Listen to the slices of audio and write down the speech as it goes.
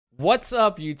What's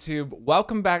up, YouTube?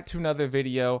 Welcome back to another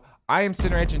video. I am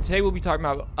Erangel, and today we'll be talking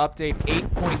about update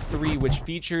 8.3, which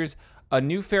features a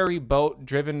new ferry boat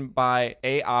driven by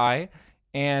AI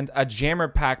and a jammer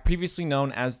pack previously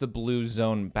known as the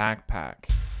Bluezone backpack.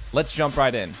 Let's jump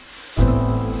right in.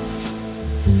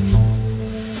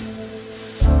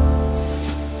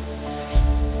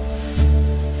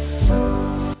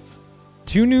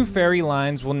 Two new ferry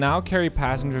lines will now carry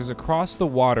passengers across the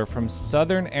water from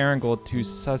southern Erangel to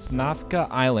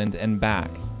Sanhok Island and back.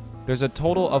 There's a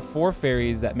total of 4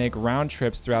 ferries that make round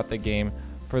trips throughout the game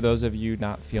for those of you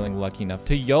not feeling lucky enough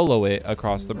to YOLO it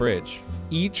across the bridge.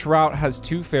 Each route has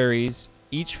 2 ferries.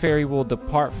 Each ferry will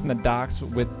depart from the docks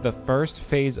with the first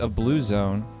phase of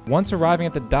Bluezone. Once arriving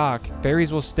at the dock,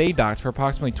 ferries will stay docked for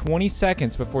approximately 20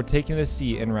 seconds before taking the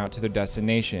sea en route to their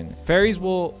destination. Ferries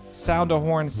will sound a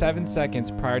horn 7 seconds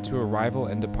prior to arrival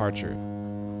and departure.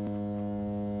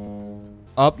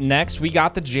 Up next, we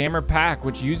got the jammer pack,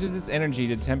 which uses its energy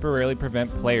to temporarily prevent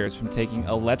players from taking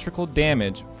electrical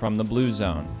damage from the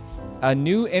Bluezone. A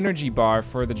new energy bar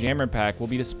for the jammer pack will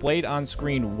be displayed on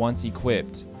screen once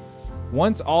equipped.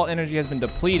 Once all energy has been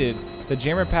depleted, the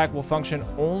jammer pack will function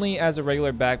only as a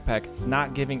regular backpack,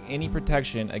 not giving any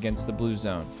protection against the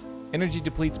Bluezone. Energy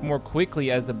depletes more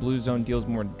quickly as the Bluezone deals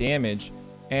more damage,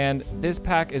 and this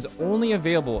pack is only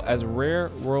available as rare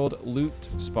world loot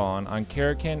spawn on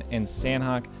Karakin and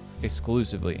Sanhok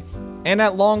exclusively. And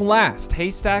at long last,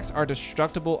 haystacks are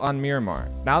destructible on Miramar.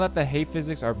 Now that the hay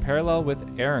physics are parallel with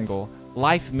Erangel,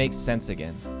 life makes sense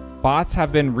again. Bots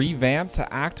have been revamped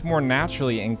to act more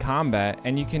naturally in combat,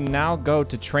 and you can now go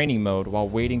to training mode while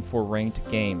waiting for ranked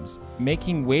games,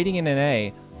 making waiting in NA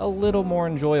a little more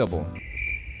enjoyable.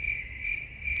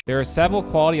 There are several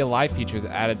quality of life features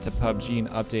added to PUBG in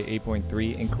update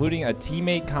 8.3, including a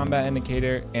teammate combat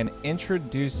indicator and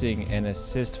introducing an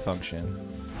assist function.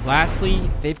 Lastly,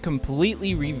 they've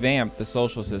completely revamped the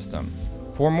social system.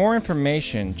 For more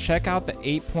information, check out the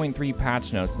 8.3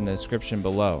 patch notes in the description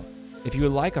below. If you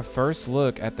would like a first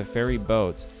look at the ferry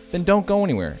boats, then don't go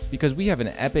anywhere, because we have an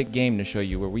epic game to show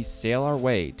you where we sail our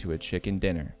way to a chicken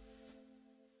dinner.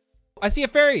 I see a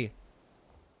ferry!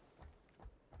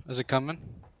 Is it coming?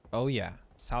 Oh yeah,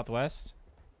 southwest.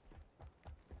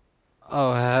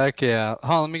 Oh heck yeah.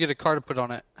 Hold on, let me get a car to put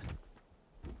on it.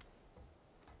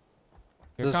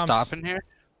 Here Does it comes. stop in here?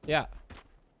 Yeah.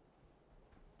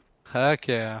 Heck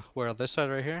yeah. Where, on this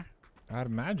side right here? I'd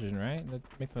imagine, right? That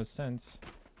makes most sense.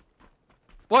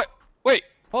 What? Wait!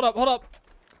 Hold up, hold up!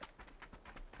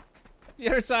 The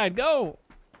other side, go!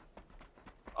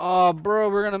 Oh bro,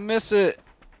 we're gonna miss it.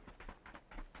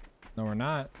 No, we're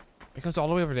not. It goes all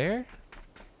the way over there?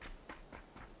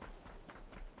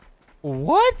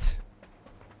 What?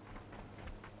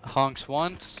 Honks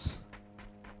once.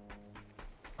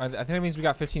 I think that means we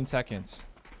got 15 seconds.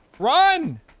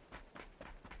 Run!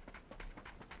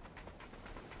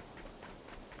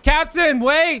 Captain,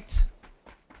 wait!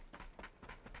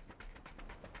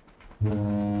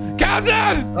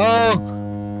 Captain! Oh!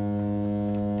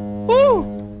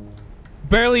 Woo!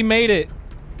 Barely made it.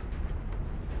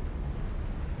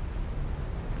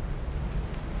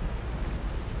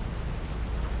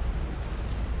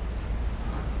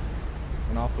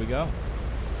 And off we go.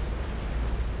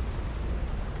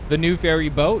 The new ferry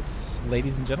boats,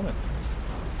 ladies and gentlemen.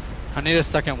 I need a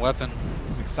second weapon. This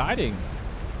is exciting.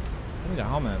 I need a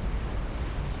helmet.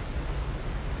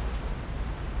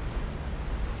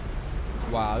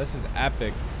 Wow, this is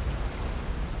epic.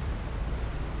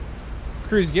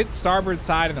 Cruz, get starboard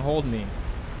side and hold me.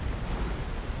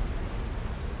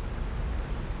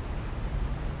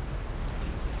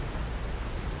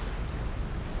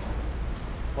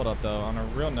 Hold up though, on a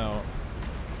real note.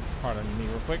 Pardon me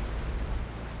real quick.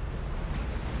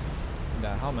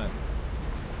 That helmet.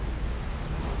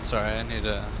 Sorry, I need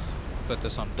to put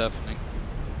this on deafening.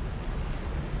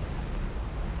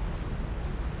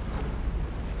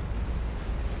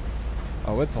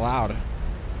 Oh, it's loud.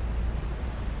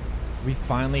 We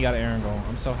finally got Erangel.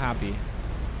 I'm so happy.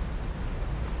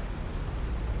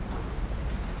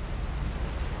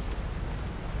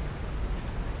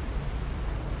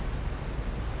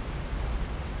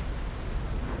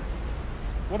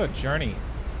 What a journey.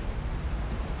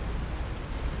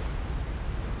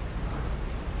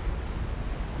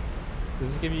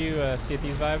 Does this give you a Sea of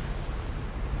Thieves vibe?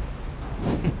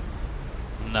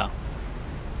 No.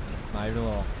 Not even a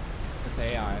little. It's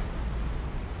AI.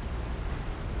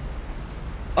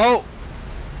 Oh!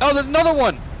 Oh, there's another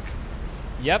one!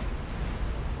 Yep.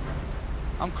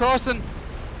 I'm crossing.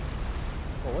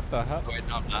 Oh, what the hell? Wait,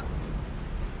 no, I'm not.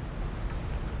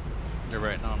 You're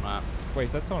right, no, I'm not. Wait,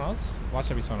 is that someone else? Watch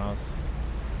that be someone else.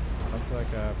 That's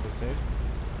like a first aid.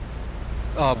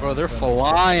 Oh, bro, they're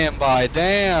flying by.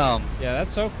 Damn. Yeah,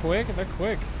 that's so quick. They're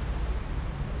quick.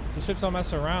 These ships don't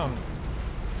mess around.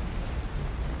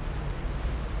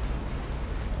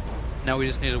 Now we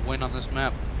just need to win on this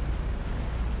map.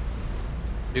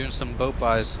 Doing some boat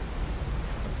buys.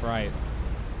 That's right.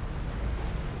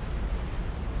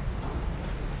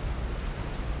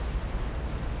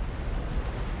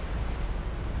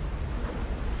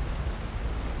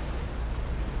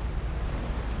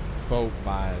 Boat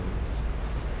buys.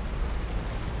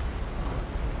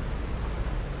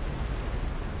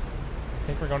 I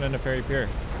think we're going into Ferry Pier.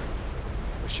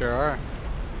 We sure are.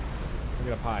 Look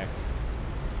at up high.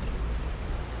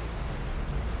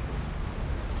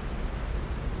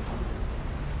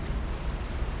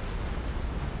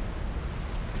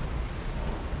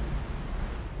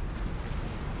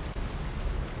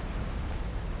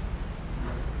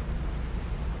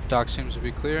 Dock seems to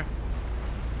be clear.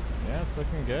 Yeah, it's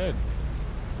looking good.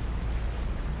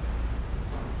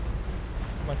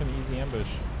 Like an easy ambush.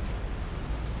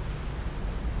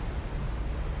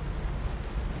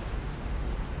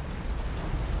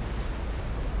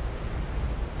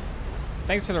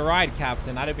 Thanks for the ride,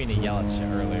 Captain. I didn't mean to yell at you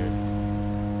earlier.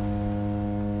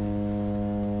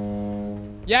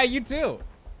 Yeah, you too.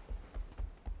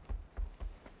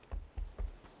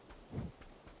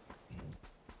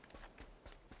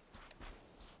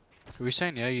 Are we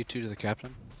saying yeah, you two to the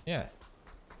captain? Yeah.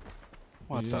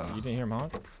 What you the? You didn't hear him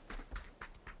honk?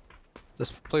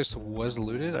 This place was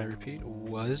looted, I repeat,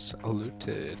 was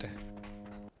looted.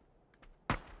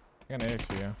 I got an AX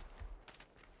for you.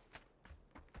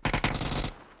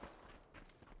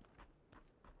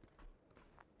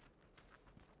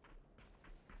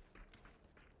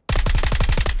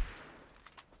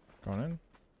 Going in.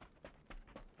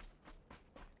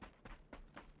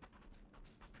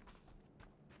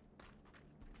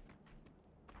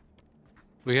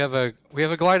 We have a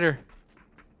glider.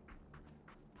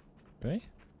 Really?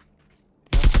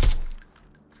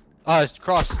 It's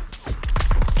cross.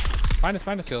 Find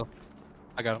us. Kill.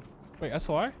 I got him. Wait,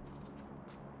 SLR?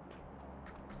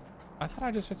 I thought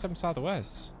I just hit something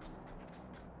southwest.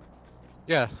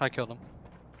 Yeah, I killed him.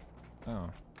 Oh,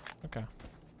 okay.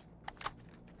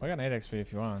 Well, I got an 8x for you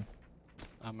if you want.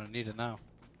 I'm gonna need it now.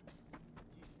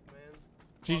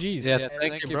 GG's. Yeah,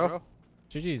 thank you, bro.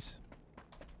 GG's.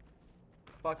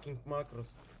 Fucking macros.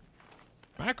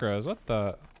 Macros? What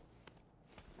the?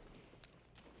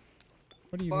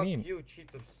 What do you Fuck mean? you,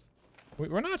 cheaters.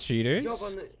 We're not cheaters.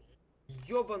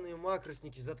 Ёбаные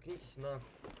макросники, заткнитесь нахуй.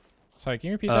 Sorry, can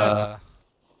you repeat that?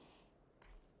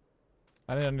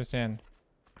 I didn't understand.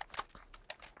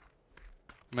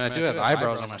 I mean, I do have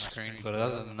eyebrows on my screen, but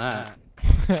other than that.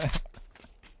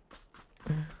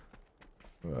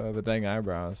 The dang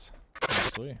eyebrows. Oh,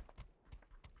 sweet.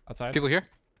 Outside? People here?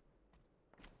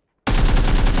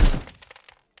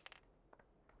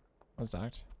 One's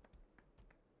knocked.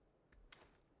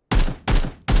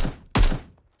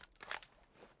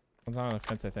 One's on a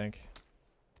fence, I think.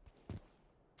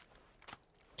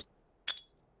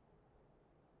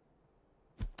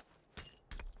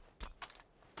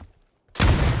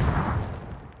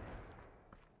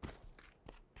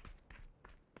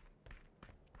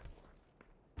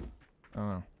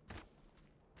 Oh.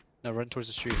 No, run towards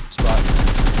the street. Spot.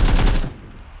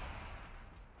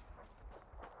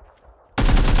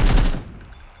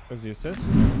 Was the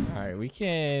assist? Alright, we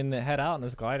can head out in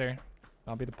this glider.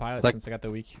 I'll be the pilot since I got the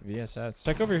weak VSS.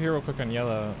 Check over here real quick on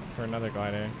yellow for another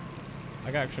glider.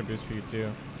 I got extra boost for you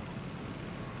too.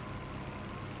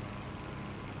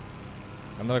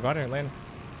 Another glider, land.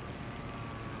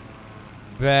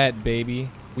 Bet, baby.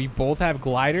 We both have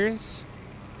gliders?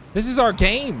 This is our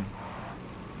game!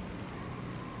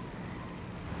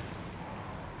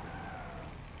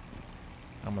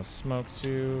 I'm gonna smoke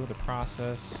too, the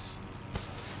process.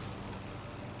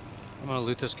 I'm gonna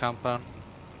loot this compound.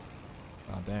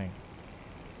 Oh, dang.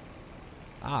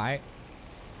 Alright.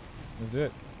 Let's do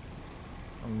it.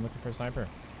 I'm looking for a sniper.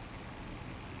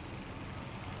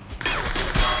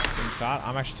 Good shot.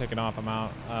 I'm actually taking off. I'm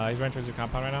out. He's running towards the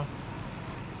compound right now.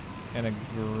 In a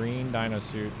green dino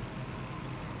suit.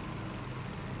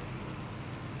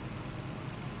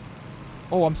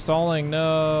 Oh, I'm stalling.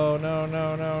 No, no,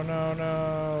 no, no, no,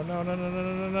 no, no, no, no, no,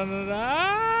 no, no, no, no.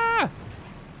 Ah!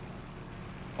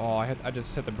 Oh, I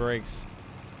just hit the brakes.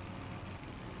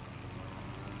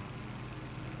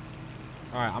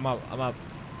 All right, I'm up.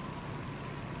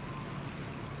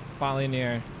 Finally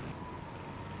near.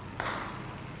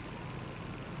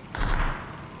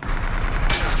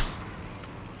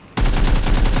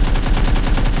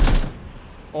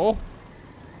 Oh.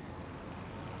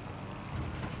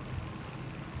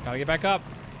 Gotta get back up.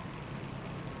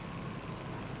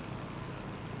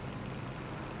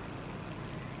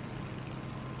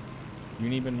 You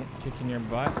ain't even kicking your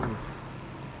butt. Oof.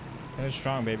 That is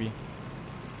strong, baby.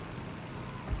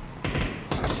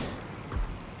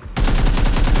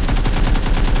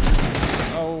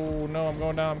 Oh no, I'm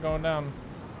going down. I'm going down.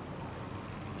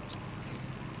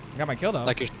 I got my kill though.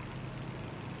 Like you're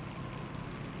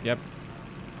Yep.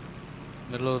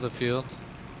 middle of the field.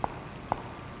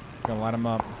 Gonna light him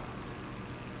up.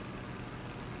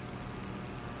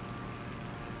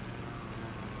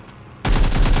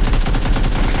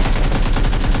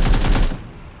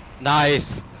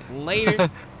 Nice. Later.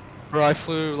 Bro, I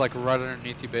flew like right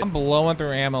underneath you, babe. I'm blowing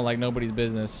through ammo like nobody's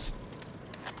business.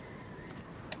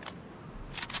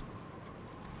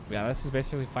 Yeah, this is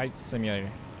basically Fight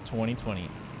Simulator 2020.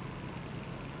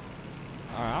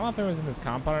 Alright, I don't know if it was in this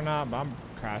compound or not, but I'm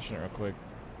crashing it real quick.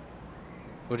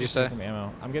 What'd you say? Some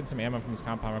ammo. I'm getting some ammo from this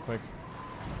compound real quick.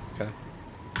 Okay.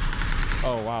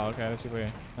 Oh wow, okay, there's people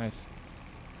here. Nice.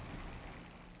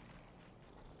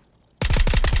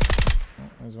 Oh,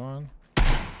 there's one.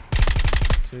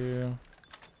 Two.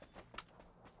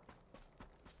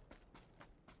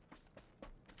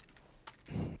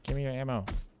 Give me your ammo.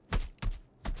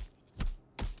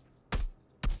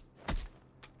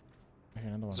 Here,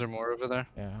 another one. Is there more over there?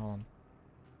 Yeah, hold on.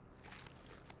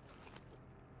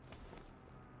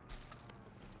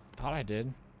 Thought I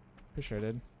did. Pretty sure I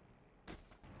did.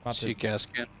 See a gas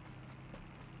can.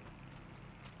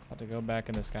 About to go back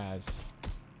in the skies.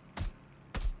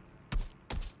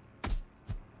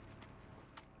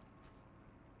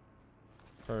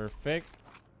 Perfect.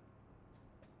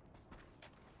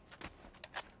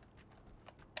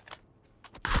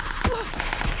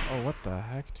 Oh, what the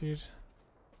heck, dude?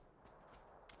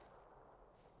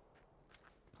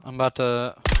 I'm about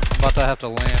to have to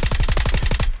land.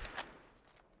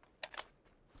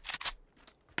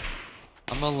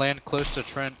 I'm gonna land close to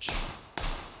trench.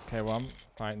 Okay, well, I'm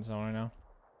fighting someone right now.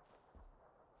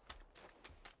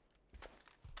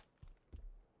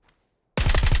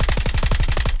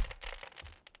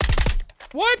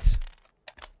 What?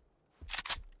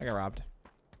 I got robbed.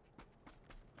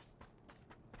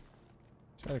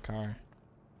 It's by the car.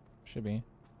 Should be.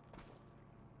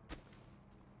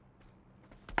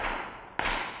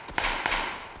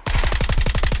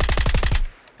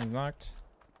 He's knocked.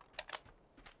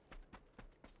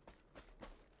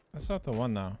 That's not the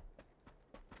one though.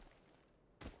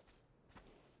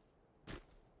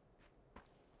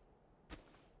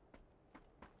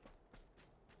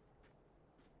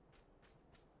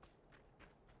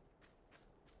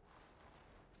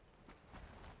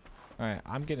 Alright,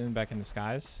 I'm getting back in the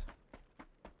skies.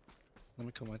 Let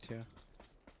me come with you.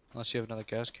 Unless you have another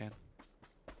gas can.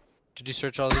 Did you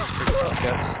search all these for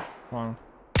gas? Come on.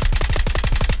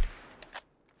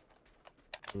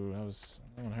 Ooh,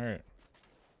 that one hurt.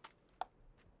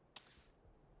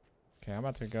 Okay, I'm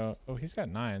about to go. Oh, he's got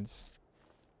 9s.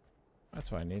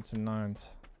 That's why I need some 9s.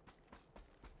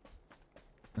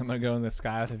 I'm gonna go in the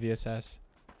sky with a VSS.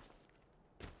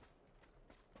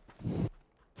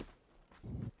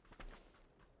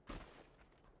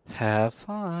 Have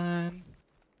fun.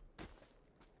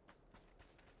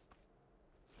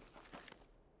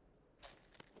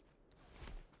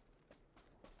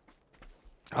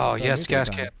 Oh Don't yes, need to gas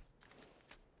die. can.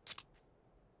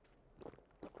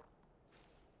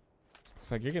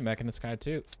 Looks like you're getting back in the sky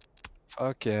too.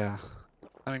 Fuck yeah.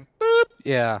 I mean, boop.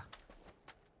 Yeah.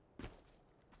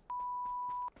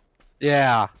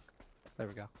 Yeah. There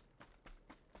we go.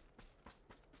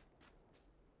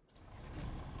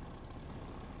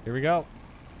 Here we go.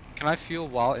 Can I fuel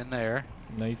while in the air?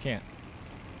 No, you can't.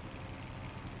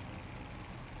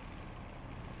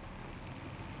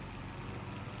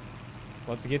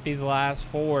 Let's get these last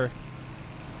 4.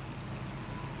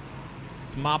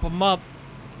 Let's mop them up.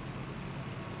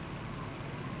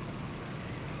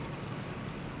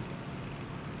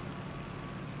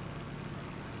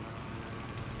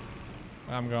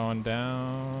 I'm going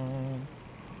down.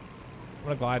 I'm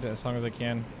gonna glide as long as I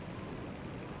can.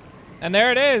 And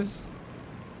there it is.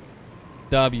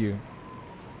 W.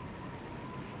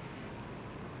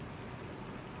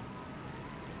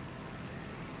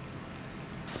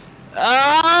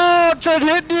 Ah, I'm trying to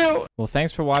hit you. Well,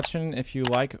 thanks for watching. If you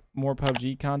like more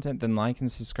PUBG content, then like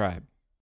and subscribe.